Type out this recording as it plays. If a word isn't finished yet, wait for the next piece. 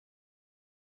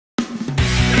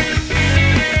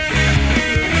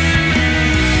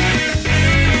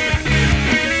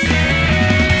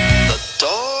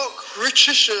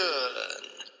magician.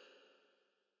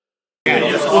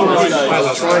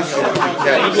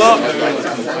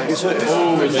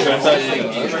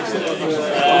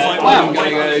 Wow, I'm going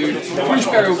to go French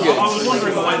Barrel Goods.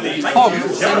 Hog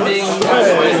sending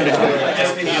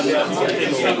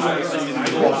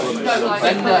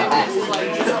Vendor F.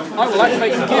 I will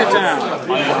activate the gear down. I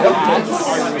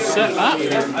will set that.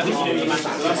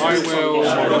 I will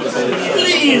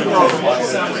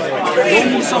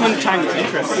normal summon Tanker.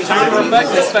 Tanker effect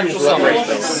is special summon. I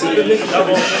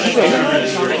will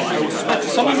special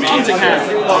summon Hunting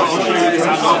Hound.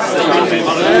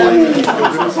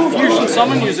 Fusion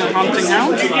summon using Hunting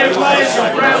Hound.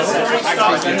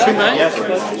 Activate 2 men.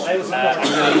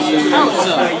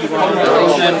 Outer.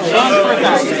 Then burn for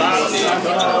 1,000.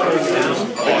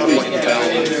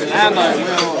 And I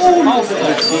will master.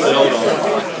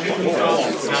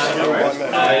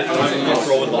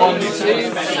 1, 2.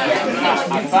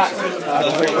 I'm back.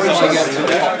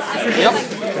 Yep.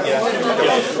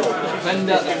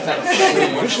 Vendor effect.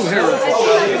 Official hero. It's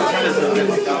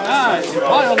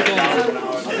right on the game.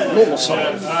 Normal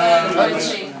summon.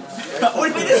 Right. I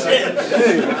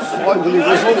believe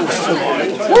resolves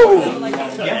tonight. Woo!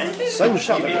 Send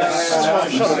Shadow Yeah,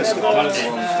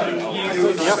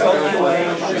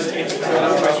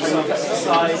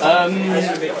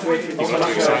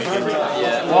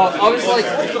 well, I was like,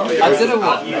 I don't know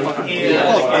what. You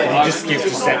just give the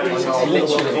set.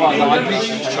 Literally, well, no, I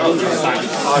literally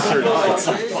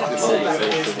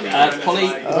Polly,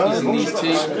 using these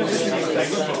two,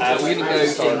 we're going to go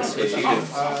into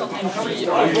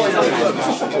I'm going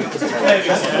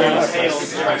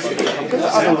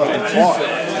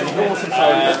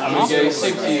to go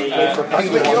safety,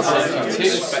 Penguin 1, safety 2,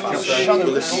 so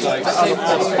safety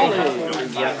Polly.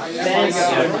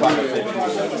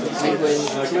 Penguin,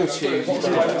 draw 2, 1.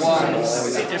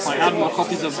 If I had more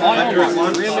copies of Vinyl, that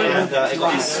would really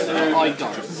I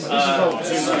don't.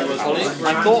 Polly. I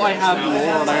thought I had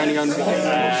more, and I only own 1.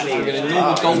 I'm going to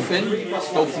normal Dolphin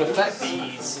effect.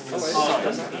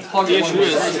 The issue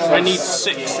is, I need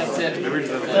 6.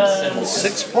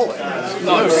 6 Polly?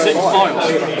 No, 6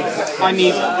 vials. I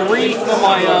need 3 for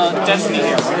my Destiny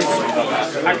heroes.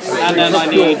 And then I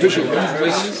need...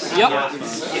 Yep.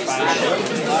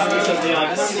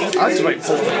 Activate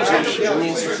Polly.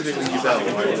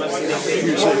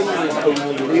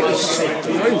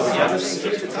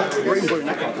 Rainbow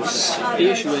necklace. The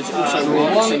issue is also we're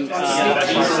missing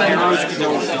these heroes because they're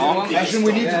all dark.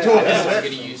 We need to talk about I'm going to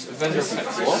use Vendor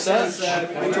effects.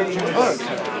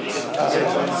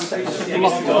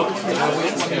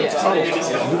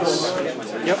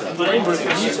 Yep.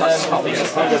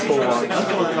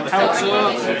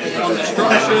 On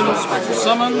destruction, special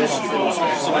summons,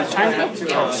 summon Tanker.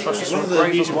 special summon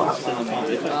Brave as well.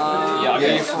 Yeah, I'm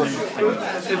going for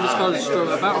if this card is destroyed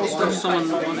by battle, special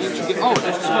summon on each. Oh,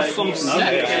 there's a special summon from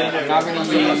deck. Now I'm going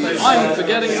to use. I'm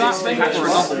forgetting that thing for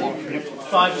another one.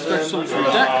 Special summon from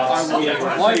deck. I will use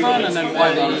Wyvern and then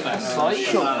Wyvern effect.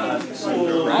 Sure. I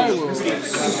will.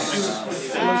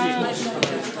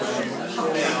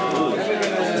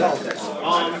 Is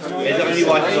it only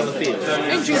white on the field?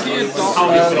 Ancient Gear Because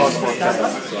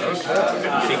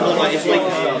it's like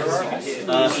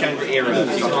Chandra era, so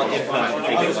you can't impact and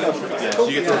take it away. So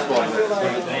you get to respond.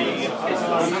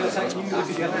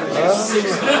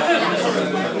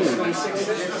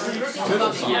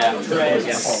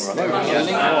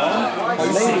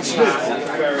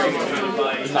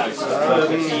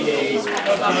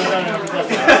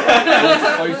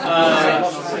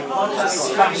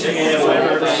 Smashing it or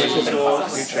whatever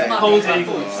holding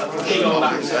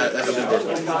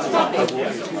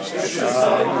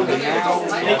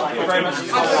very much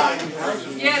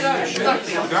yeah, no,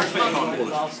 exactly.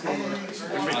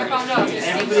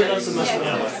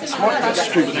 It's quite a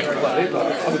stupid play,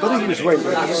 but I'm going to use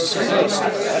Rainbow Necklace first.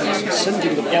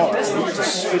 Sending the bar to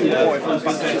spin the Wyvern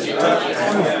back to the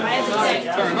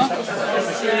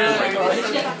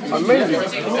I'm mainly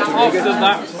after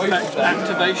that effect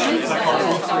activation, I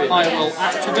will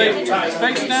activate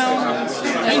face down,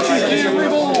 Ancient Gear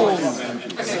Reborn,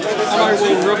 and I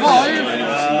will revive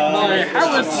my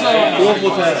Howitzer.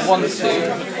 1, 2.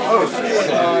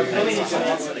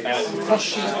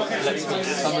 Koshi lets me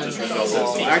summon.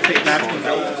 Activate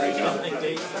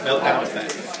meltdown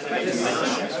effect.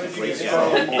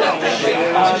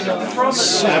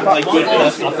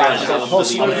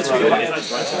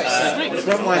 The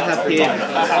problem I have here.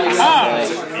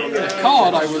 The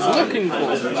card I was looking for. I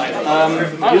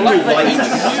will activate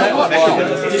Ancient Gear Watchful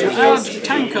to add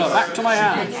Tanker back to my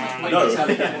hand.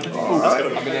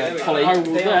 I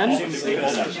will then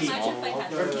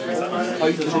Oh,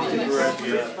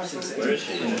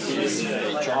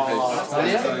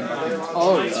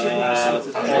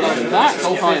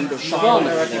 that's kind of fun.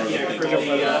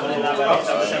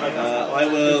 I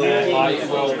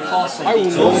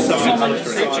will summon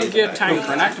Ancient Gear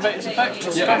Tanker and activate its effect.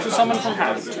 Special summon from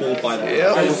hand. by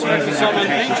that. I will special summon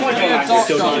Ancient Gear Dark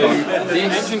Golem. The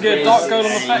Ancient Gear Dark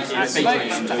Golem effect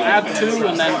activates to add 2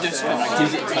 and then discard.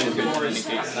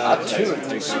 Add 2 and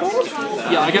discard?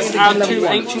 Yeah, I guess add 2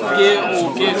 Ancient Gear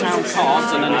or Gear Town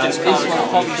cards and then discard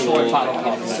one battle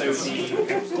card.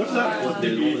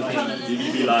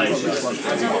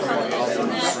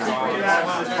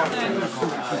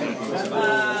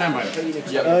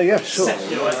 Yeah, sure.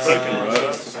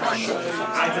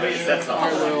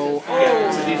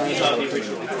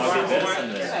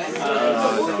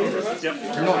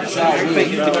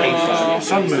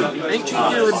 Ancient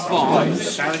Gear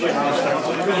Advance.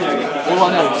 All I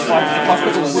know is if I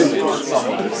put a women on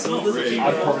someone,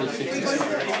 I'd probably 50.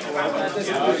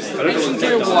 Ancient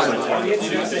Gear White.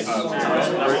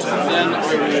 Then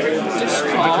I will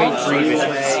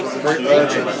discard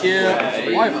Ancient Gear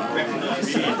Wyvern.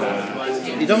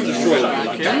 He doesn't destroy that.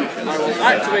 Okay. I will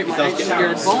activate my Ancient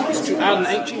Gear Advance to add an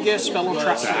Ancient Gear spell or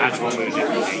trap.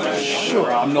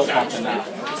 Sure, I'm not bumping that.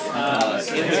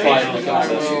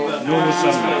 Normal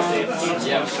summon.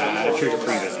 Yep. Trigger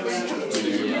freezes.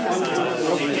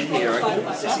 Here, I can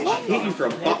hit you for a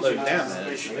buttload of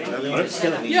damage. I mean, it's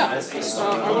killing me. Yeah, I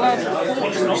will add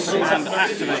Fortress and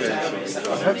activate it.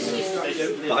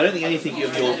 But I don't think anything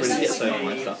of yours really hits over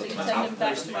my stuff at the moment. I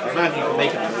imagine you can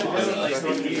make it.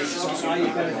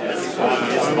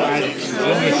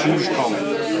 Huge comment.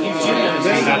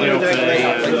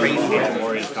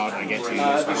 Warriors card I get to use.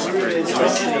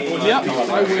 Yep, I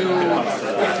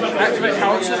will activate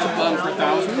Howitzer to burn for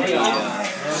 1,000.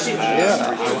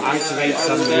 I'll activate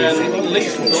some Then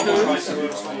link 2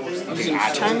 using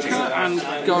Tanker and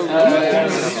go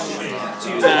and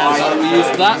I will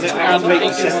use that to add an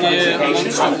Ancient Gear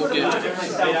non-stable gear.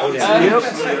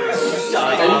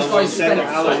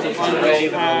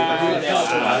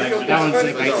 that one's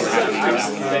the basic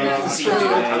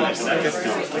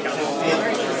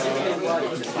I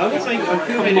would think, I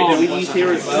feel maybe Avoides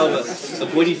here as well, but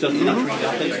Avoides does literally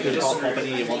nothing because it can't pop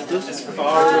any monsters.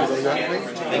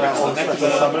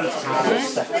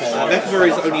 Mechazor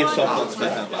is only a soft monster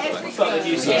now, by the way.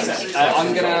 I'm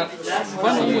gonna.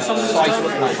 When will you summon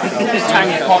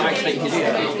Tanker can't activate his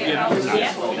Okay,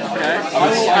 I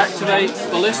will activate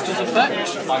Ballista's effect.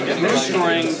 I'm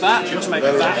destroying that to make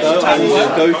that I attack will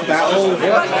work. go to battle.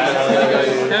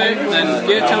 Okay, then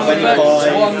Gear Town effect,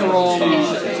 1 from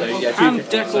and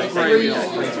Deckle Graveyard. I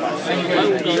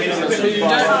will go for 2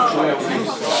 deck,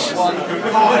 1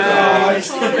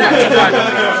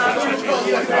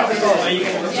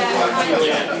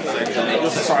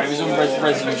 Sorry, it was on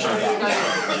resolution.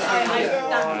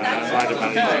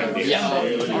 Okay. Yeah.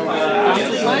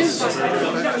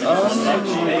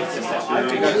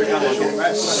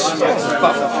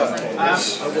 Battle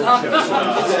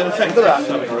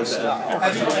phase.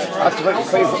 Activate your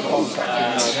favourite contact.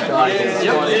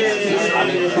 I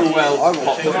mean, Cruel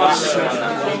popped up that.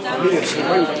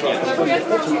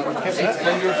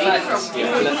 When your effects,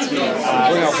 lets me.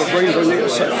 Bring up a Rainbow Needle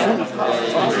set full.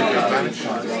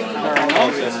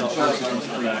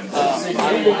 I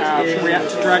will have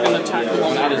Reactor Dragon attack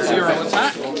 1 at a 0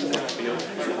 attack.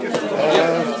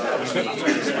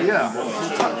 Yeah.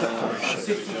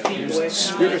 Use the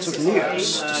Spirit of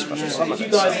Neos to special summon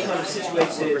it.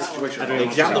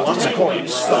 Exactly one.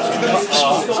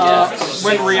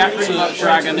 When Reactor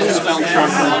Dragon is spell trap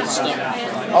monster.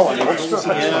 Oh, and monster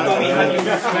effect.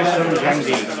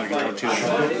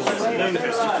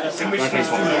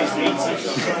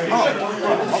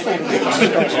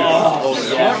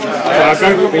 I'll go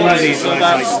with one of these So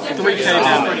that's 3k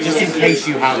damage. just in case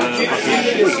you have a.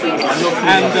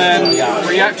 And then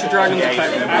Reactor Dragon's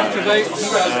effect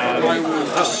activates. I will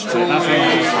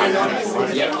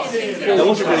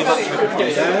destroy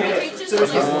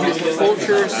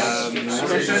Fortress,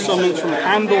 special summons from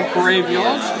hand or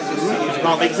graveyard. I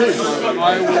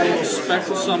will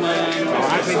special summon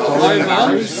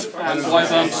Wyverns and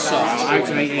Wyvern Sun.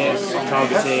 Activated,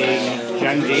 targeting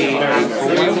Janji and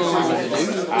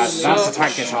That's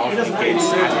attack gets half and gains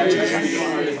added to the attack.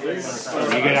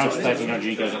 When you go down to 1300,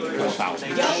 he goes up to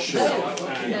 4000.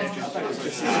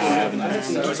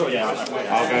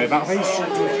 I'll go that face.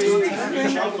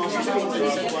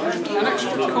 An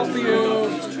extra copy of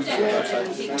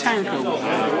Tanker.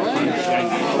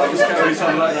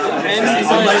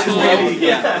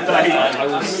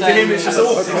 To him, it's just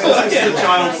all it's a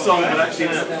child's song, but actually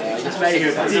it's made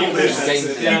of deep roots.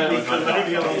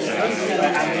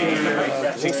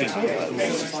 16.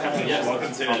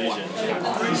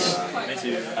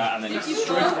 And then you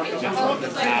destroy. And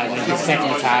then his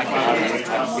second attack, I would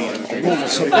try to beat him.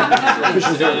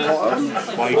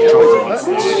 Why you try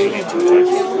to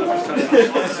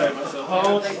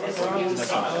I'm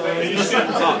gonna use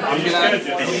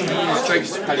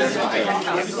Drake's Predator. I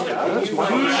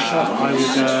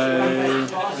would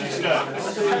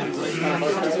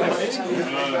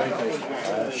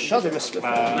Shadow Mist. I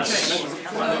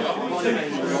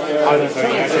don't know,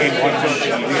 yeah, gain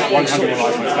 100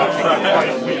 life on that.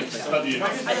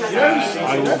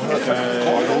 I will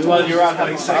Well, you're out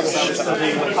having sex, so it's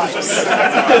studying the pipes.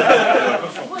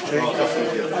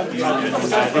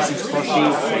 this is Koshi,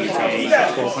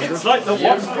 It's like the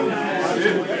one.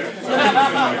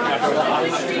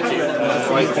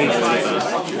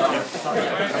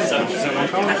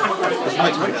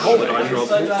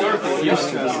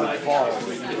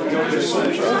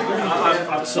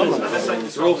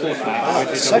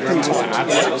 Second time.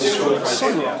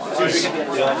 Sunrise.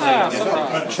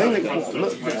 Chaining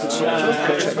look, so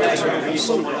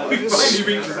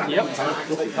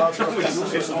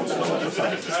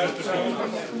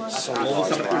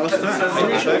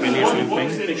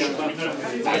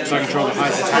I control the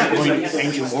highest attack point,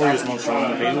 Ancient Warriors monster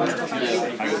on the field.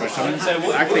 I go for summon.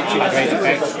 Activate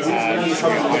effect,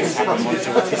 trigger highest attack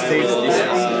monster with his field.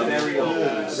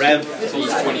 Rev. He's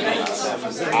 28.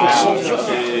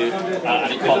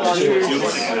 And it pops.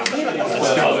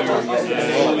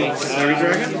 Fairy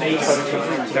Dragon.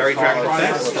 Fairy Dragon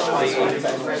effect.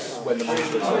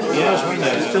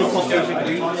 Still possible.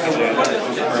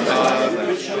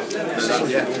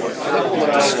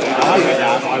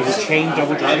 I will chain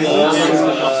double dragon.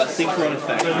 Synchron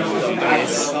effect.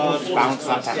 Bounce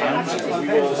that to hand.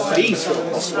 Beast.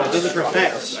 Does it for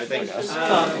effects? I think.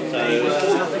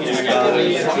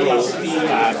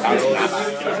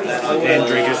 Then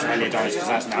triggers when it dies because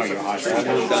that's now your highest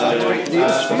level.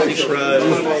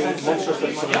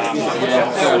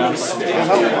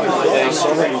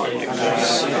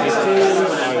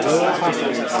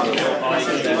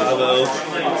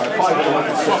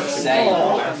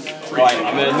 Right,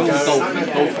 I'm going to normal dolphin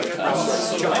first.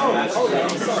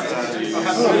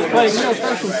 Playing real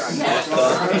special.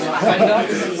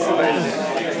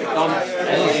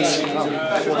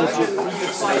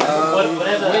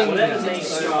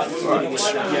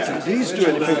 these do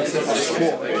anything to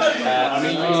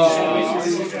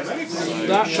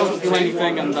That doesn't do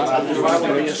anything, and that doesn't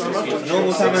do anything.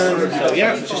 Normal summon. So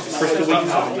yeah, just crystal weak.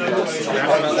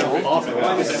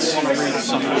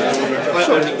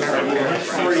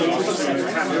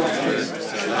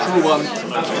 True one.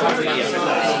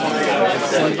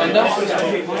 Send Bender.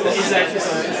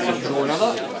 Draw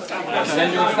another.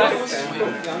 Send your effect.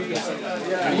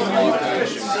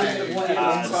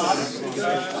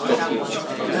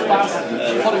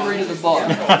 Potting green at the bottom.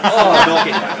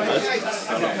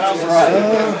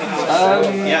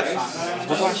 Yeah.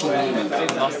 What do I actually mean?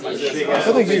 That's the issue. I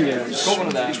think you Got one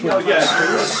of them.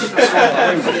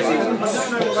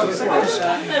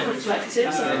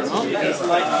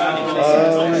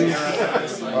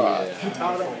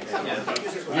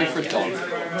 Go for a dog.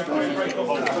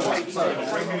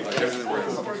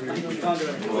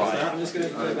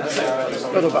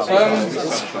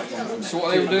 So what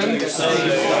are they doing?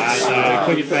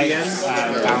 Quick effect,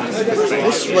 bounce.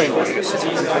 this ring.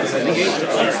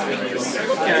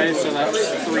 Okay, so that's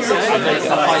 3K.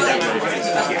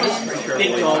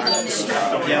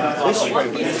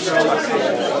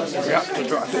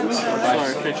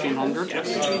 Sorry, 1500.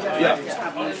 Yeah.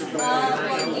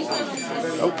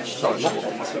 Oh, sorry.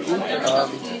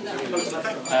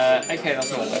 Okay,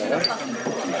 that's all.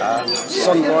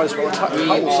 Sunrise will attack We are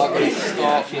going to start with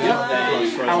a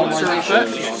counter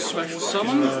effect, special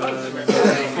summon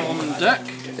from deck.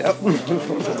 Yep.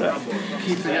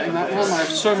 Keep forgetting that one. I have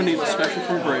so many that special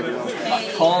from graveyard.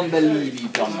 I can't believe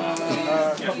you've done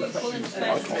that.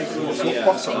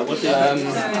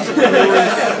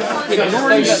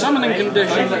 Ignoring summoning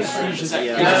conditions.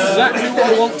 Exactly what I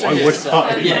want to hear.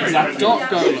 Yeah, exactly. Dot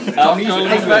Golem. Dot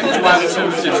Golem effect to add to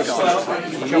discard.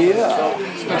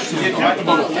 Yeah. special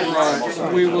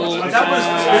right, we will add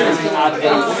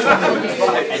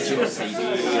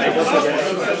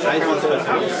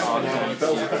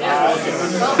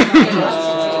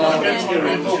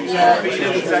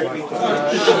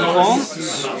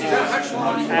fonts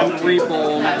and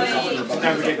reborn, and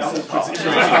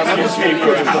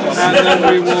then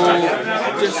we will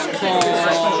discard.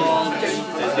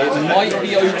 It might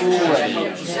be over already.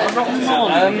 Cut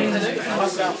that.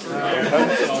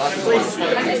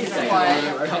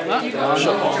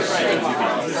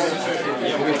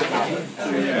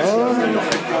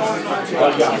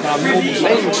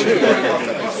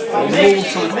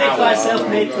 Make myself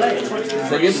made play.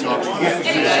 I'm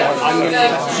going to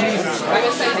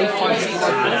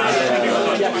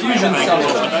Fusion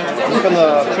Summon. I'm going to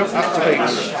activate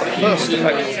the first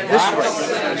effect of this ring,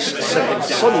 sending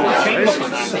Sunlight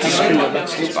to spin your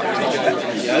monsters back to the deck.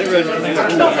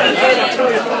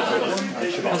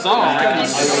 Huzzah! I can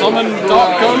summon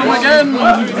Dark Golem again!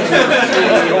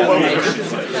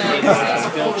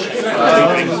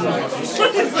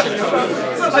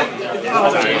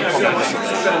 As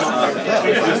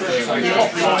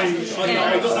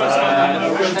I'm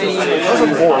worried about the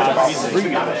reborn,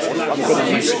 I'm going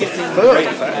to use the third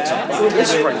effect of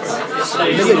this ring.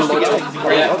 Milling my top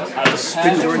player to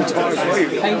spin your entire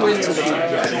graveyard.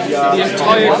 The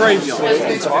entire graveyard.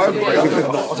 The entire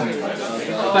graveyard.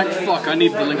 Thank fuck, I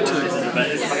need the link too.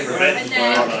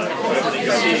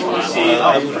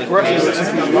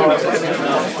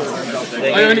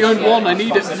 I only own one, I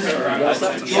need it.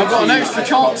 I've got an extra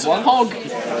chance at Hog.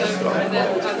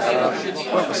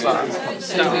 What was that?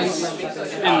 That was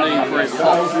in the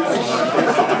graveyard.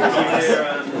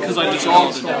 Because I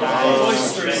discarded it.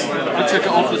 I took it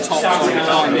off the top so I could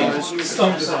find those.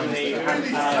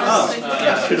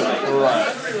 Right.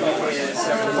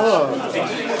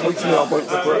 Hopefully I won't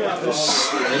regret this.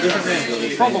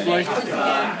 Probably.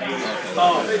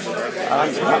 And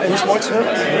that ends my turn.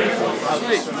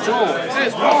 Sweet, Joel,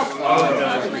 it's Mark!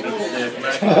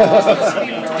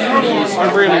 I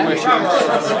really wish it was.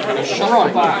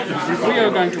 Right, we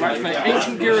are going to activate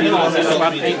Ancient Gear Advantage to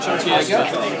add Ancient TSP.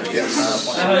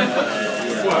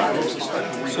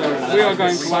 So we are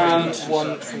going to add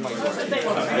one from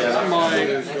my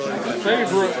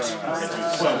favourite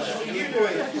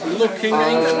looking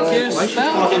Ancient Gear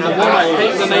spell, and the one I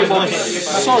hate the name of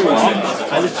so much.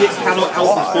 I legit cannot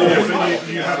help but forward.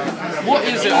 What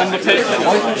is it on the picture?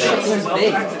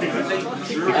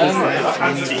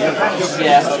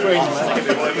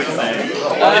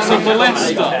 It's a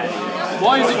ballista.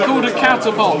 Why is it called a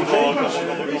catapult?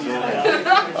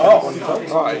 Oh,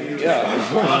 right, yeah.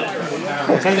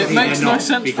 It makes no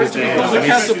sense for it to be called a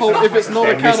catapult if it's not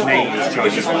a catapult.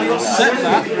 Set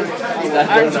that,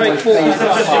 activate forces.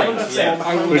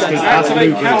 I will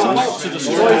activate catapult to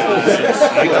destroy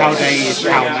forces,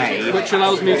 which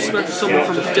allows me to special summon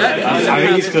from deck, and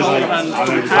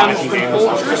hand from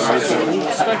fortress,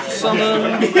 special summon.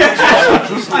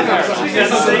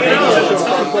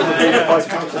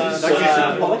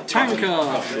 Tanker.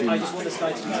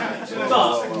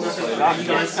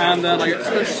 And then I get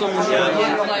special summon from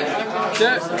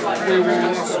deck. We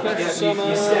will special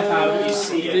summon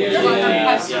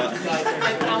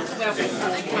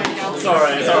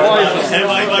Sorry,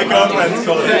 my girlfriend's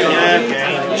calling me.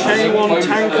 Chain 1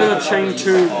 Tanker, Chain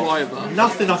 2 Wyver.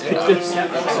 Nothing I could do. So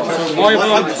Wyver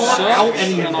will search,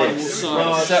 and I will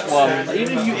search. Set one.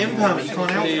 Even if you imperm it, you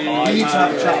can't help it. You need to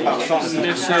have a chat about something.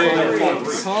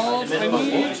 Missing card I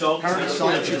need.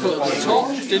 Which you put at the top,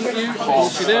 didn't you? Of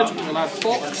course you did. We'll add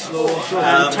Fox.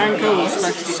 And Tanker will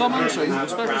special summon, so we'll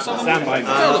special summon.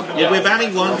 Yeah, we're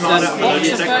banning one card Then out Fox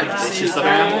of the deck. effect, It's just the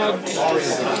add.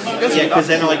 Yeah, because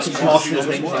then I can partial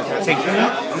things.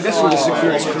 I'm guessing the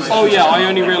security. Oh yeah, I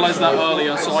only realised that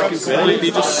earlier, so I can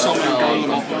completely just summon Golem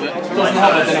off of it.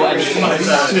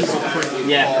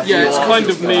 Yeah, it's kind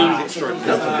of mean. That's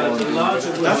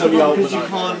the problem, because you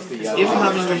can't.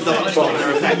 Imperm them doesn't stop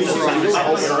their effects, it's only just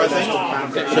alter a thing.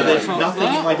 So there's nothing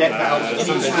in my deck that helps.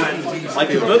 I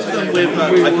can book them with. I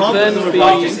can't book Then them with be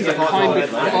writing because I can't kind of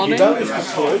help it.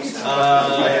 funny.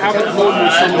 Haven't normal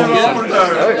summoned yet.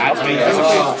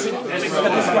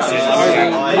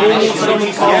 Normal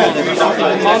summon card.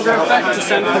 Commander effect to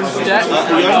send from deck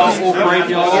or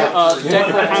graveyard, deck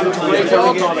or hand to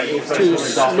graveyard to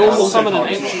normal summon an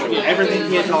ancient gear. Everything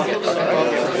here targets.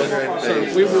 So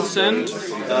we will send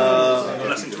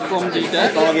from the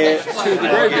deck to the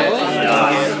graveyard.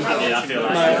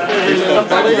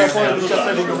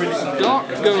 Dark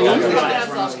Golem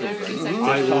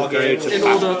in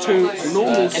order to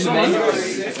normal summon.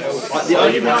 The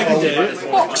only thing I can do,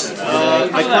 Box.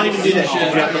 I can't even do that shit. You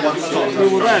have the one stop. We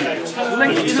will then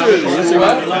link to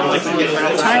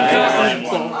Tanker and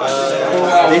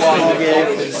This one here,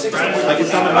 I can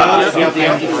summon Merle, we have the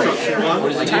anti-destruction one.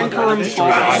 Tanker and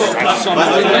Bob. Some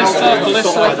Ballista.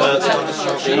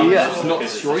 Yes, not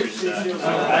destroyed.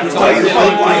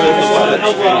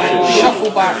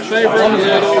 Shuffle back. Favorite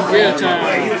little gear tag.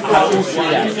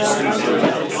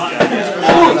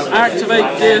 Activate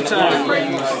gear tag.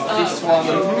 This one.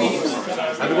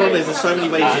 And the problem is there's so many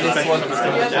ways to special summon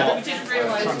the deck.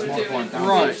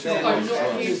 Right. I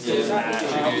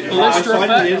Ballista tried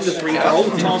it in effect. the 3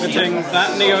 gold. Targeting that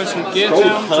Neos and Gear Town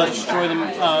to destroy them.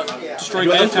 Destroy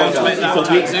Gear Town to make that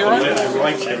attack 0.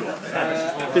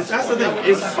 Because that's the thing,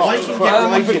 is I can get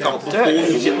writing out before you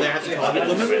hit the actual target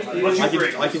limit.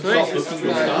 I can start looking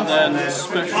at stuff. And then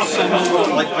special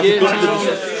summon Like, I Gear can Town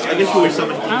I guess we'll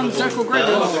summon and Deckle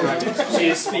Graveyard.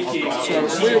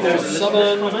 So we will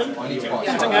summon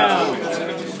Hunting Hound.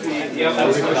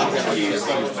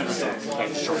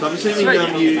 So I'm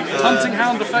assuming you Hunting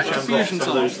Hound effect fusion some of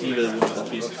soul. those either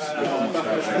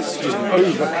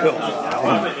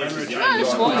Yeah,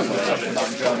 it's fine.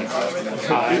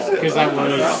 Because that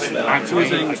was actually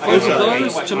Using both of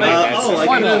those to make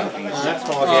why not? that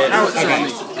target.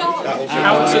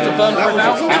 Howitzer to burn for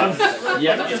now.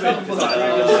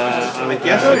 I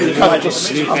guess you can't just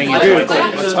sleeping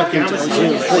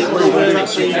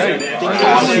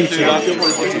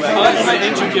Activate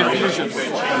Ancient Gear Fusion.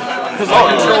 Because I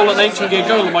control an Ancient Gear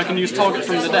Golem, I can use target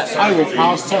from the deck. I will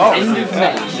pass to end of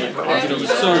May.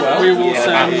 So we will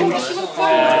send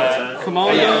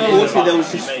Commander, Honestly, there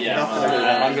was just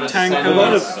nothing. Tanker,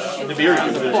 Box,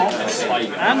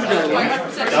 and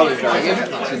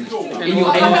Golem. In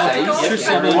your end phase, To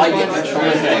summon I get to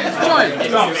try Giant.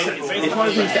 It's one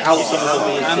of the things that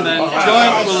outside And then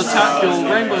Giant will attack your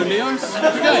Rainbow Neos for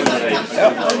the game.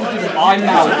 I'm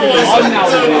now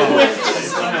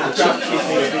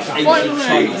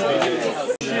Finally!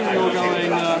 You're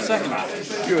going second.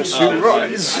 You assume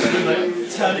rise.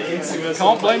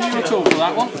 Can't blame you at all for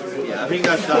that one. Yeah, I think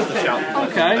that's the shout.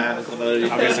 Okay.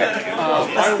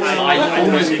 I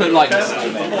almost put lightning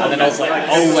and then I was like,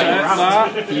 oh wait,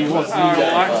 That. he was I will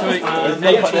activate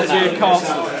Ancient Gear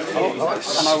Castle.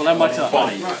 And I will end my turn.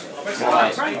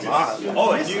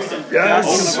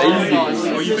 Yes.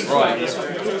 Nice.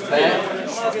 there.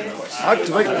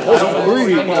 Activate positive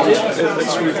breed. It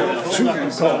lets me draw 2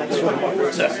 cards from my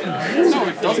deck. No,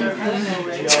 it doesn't.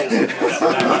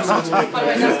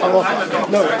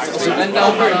 No, it doesn't. And now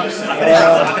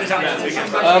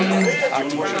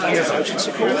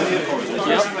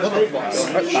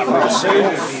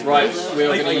right, we are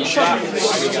going to use that.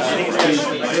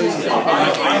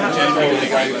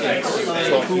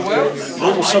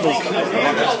 Normal summon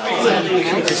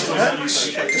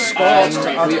discard to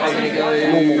add We are going to go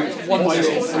one more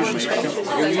fusion spell.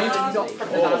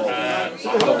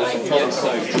 So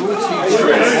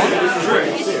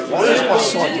Why is my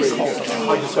side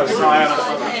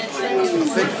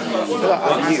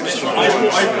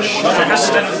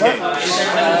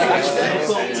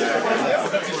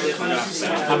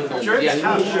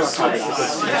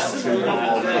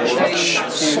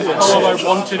All I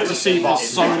wanted to see for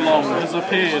so long has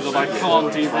appeared and I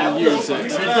can't even use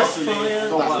it.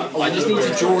 I just need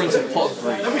to draw into pot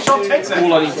 3. That's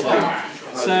all I need to do.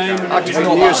 Same. activate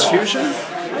Neos Fusion?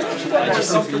 I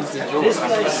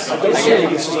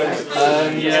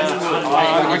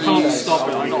can't stop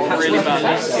it. I got really bad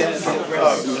hands.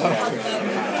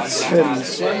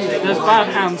 There's bad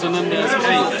hands and then there's 8.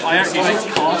 I activate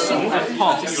Castle and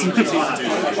Pass.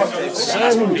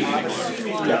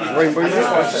 Rainbow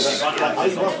Neos.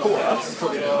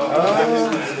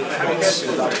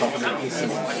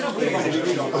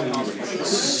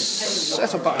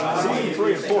 Set a button.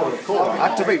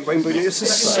 Activate Rainbow Neos'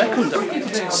 second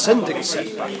effect. Sending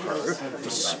set back row to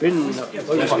spin those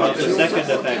buttons. The second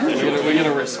effect. We're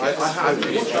gonna risk it.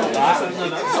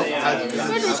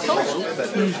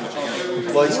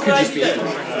 Well, this could just be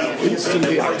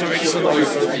Instantly activates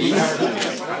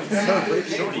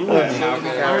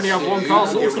I only have one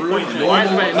castle. I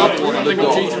activate another one. I think I'm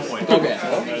cheating.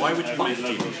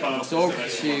 dog to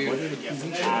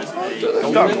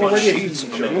that already eats a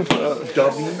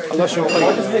gem. Unless you're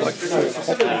playing like 4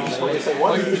 copies.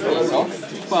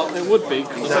 Well, it would be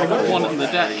because I've only got one in the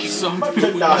deck, so I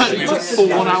just pull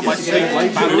one out my sleeve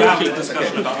like bad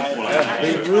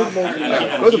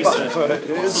Go to button for it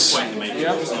is.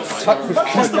 Attack with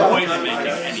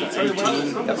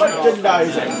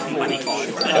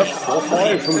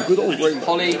F4-5 from good old Rainbow.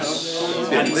 Polly.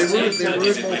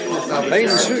 Main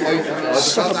 2.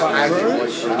 Set a back row.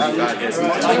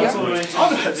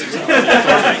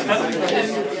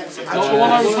 Not the one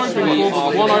I was hoping for,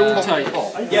 but the one I will take.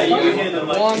 Yeah, you can hear them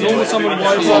like... Normal summon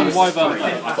Wyvern.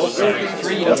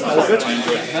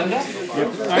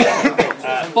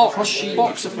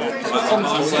 Box effect.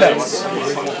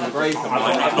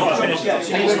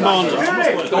 Commander.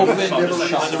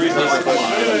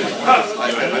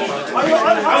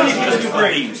 How many people do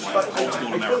brains?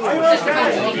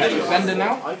 Vendor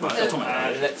now?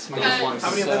 Let's make this one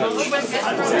search.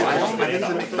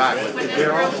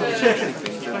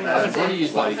 What do you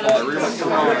use like?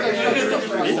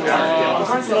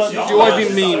 Do I be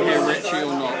mean here, Richie,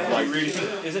 or not?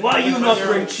 Why do you not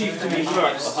bring Chief to me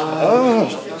first?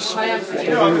 It's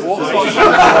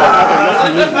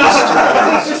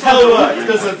just how it works.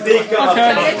 There's a big guy.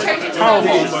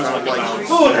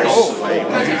 Foolish!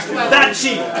 That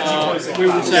Chief! We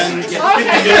will send all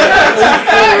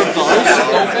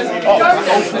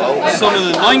 4 of those. Summon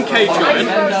a 9k giant.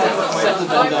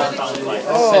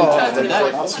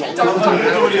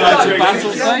 To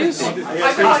battle phase.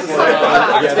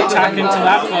 Attack into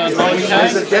that for 9k.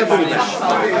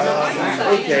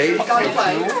 Okay.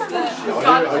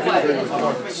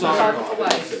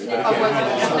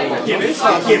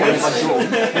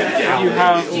 You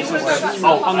have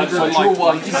 100 like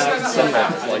one. Send that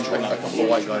like a couple of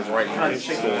white guys right now.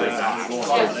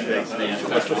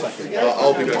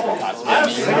 I'll be good.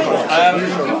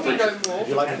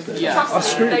 Yeah.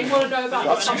 They want to know about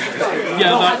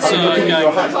yeah, that's game.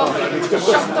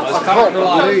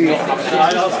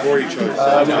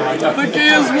 The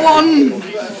Gears 1!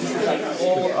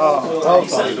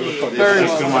 Very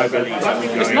nice.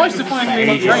 It's nice to finally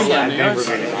make train down here.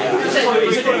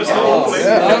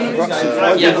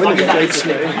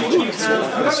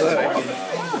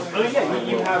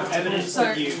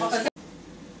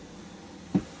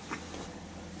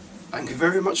 Thank you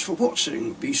very much for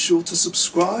watching. Be sure to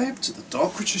subscribe to the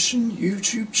Dark Magician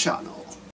YouTube channel.